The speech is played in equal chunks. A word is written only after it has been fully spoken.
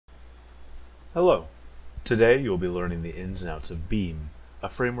Hello! Today you will be learning the ins and outs of BEAM, a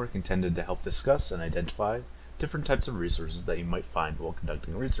framework intended to help discuss and identify different types of resources that you might find while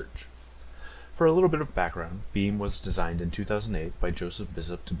conducting research. For a little bit of background, BEAM was designed in 2008 by Joseph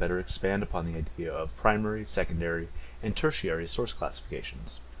Bishop to better expand upon the idea of primary, secondary, and tertiary source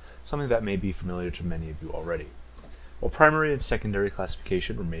classifications, something that may be familiar to many of you already. While primary and secondary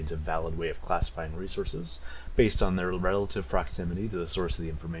classification remains a valid way of classifying resources based on their relative proximity to the source of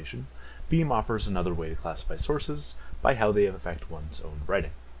the information, BEAM offers another way to classify sources by how they affect one's own writing.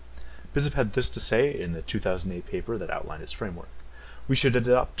 Bishop had this to say in the 2008 paper that outlined its framework. We should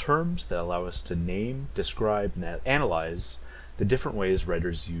adopt terms that allow us to name, describe, and analyze the different ways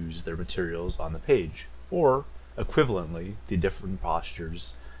writers use their materials on the page, or, equivalently, the different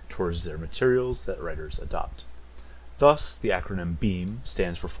postures towards their materials that writers adopt. Thus, the acronym BEAM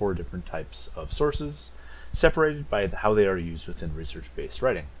stands for 4 different types of sources, separated by how they are used within research-based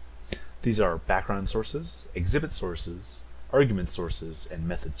writing. These are background sources, exhibit sources, argument sources, and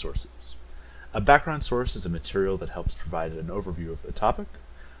method sources. A background source is a material that helps provide an overview of the topic,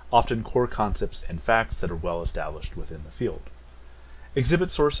 often core concepts and facts that are well established within the field. Exhibit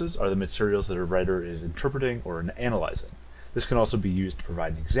sources are the materials that a writer is interpreting or analyzing. This can also be used to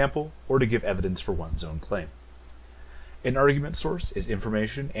provide an example or to give evidence for one's own claim. An argument source is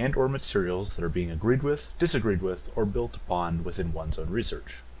information and or materials that are being agreed with, disagreed with, or built upon within one's own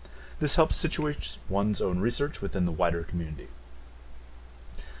research. This helps situate one's own research within the wider community.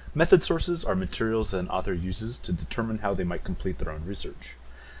 Method sources are materials that an author uses to determine how they might complete their own research.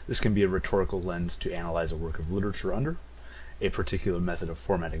 This can be a rhetorical lens to analyze a work of literature under, a particular method of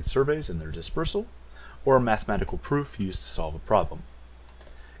formatting surveys and their dispersal, or a mathematical proof used to solve a problem.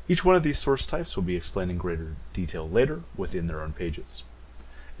 Each one of these source types will be explained in greater detail later within their own pages.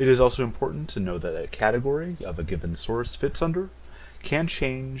 It is also important to know that a category of a given source fits under can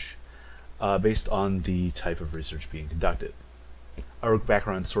change based on the type of research being conducted. A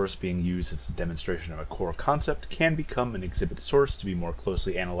background source being used as a demonstration of a core concept can become an exhibit source to be more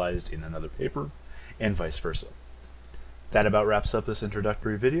closely analyzed in another paper, and vice versa. That about wraps up this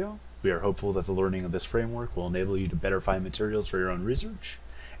introductory video. We are hopeful that the learning of this framework will enable you to better find materials for your own research,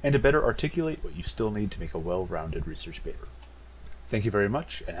 and to better articulate what you still need to make a well-rounded research paper. Thank you very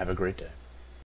much, and have a great day.